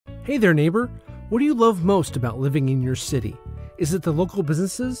Hey there, neighbor. What do you love most about living in your city? Is it the local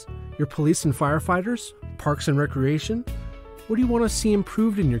businesses, your police and firefighters, parks and recreation? What do you want to see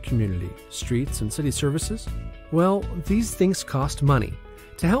improved in your community, streets and city services? Well, these things cost money.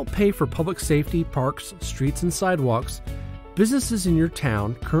 To help pay for public safety, parks, streets, and sidewalks, businesses in your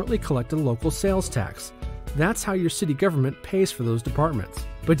town currently collect a local sales tax. That's how your city government pays for those departments.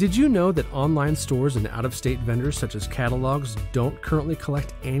 But did you know that online stores and out-of-state vendors such as catalogs don't currently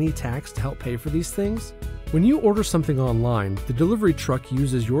collect any tax to help pay for these things? When you order something online, the delivery truck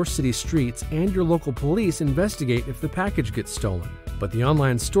uses your city streets and your local police investigate if the package gets stolen. But the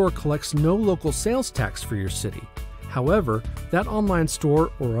online store collects no local sales tax for your city. However, that online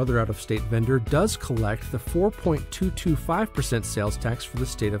store or other out-of-state vendor does collect the 4.225% sales tax for the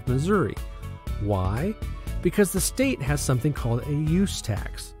state of Missouri. Why? Because the state has something called a use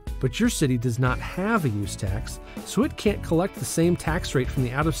tax. But your city does not have a use tax, so it can't collect the same tax rate from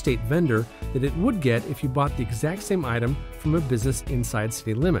the out-of-state vendor that it would get if you bought the exact same item from a business inside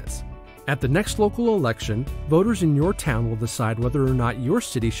city limits. At the next local election, voters in your town will decide whether or not your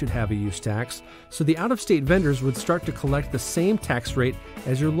city should have a use tax, so the out-of-state vendors would start to collect the same tax rate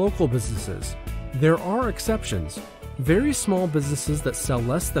as your local businesses. There are exceptions. Very small businesses that sell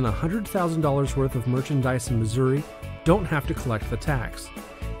less than $100,000 worth of merchandise in Missouri don't have to collect the tax.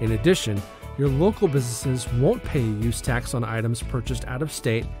 In addition, your local businesses won't pay a use tax on items purchased out of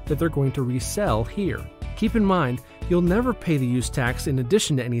state that they're going to resell here. Keep in mind, you'll never pay the use tax in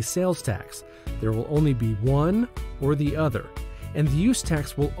addition to any sales tax. There will only be one or the other, and the use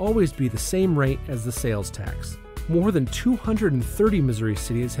tax will always be the same rate as the sales tax. More than 230 Missouri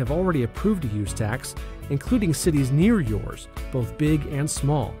cities have already approved a use tax, including cities near yours, both big and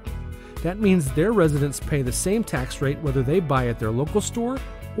small. That means their residents pay the same tax rate whether they buy at their local store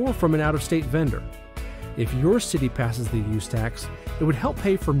or from an out-of-state vendor. If your city passes the use tax, it would help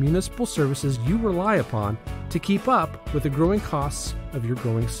pay for municipal services you rely upon to keep up with the growing costs of your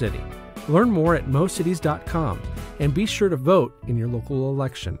growing city. Learn more at mocities.com and be sure to vote in your local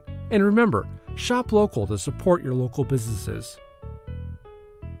election. And remember, shop local to support your local businesses.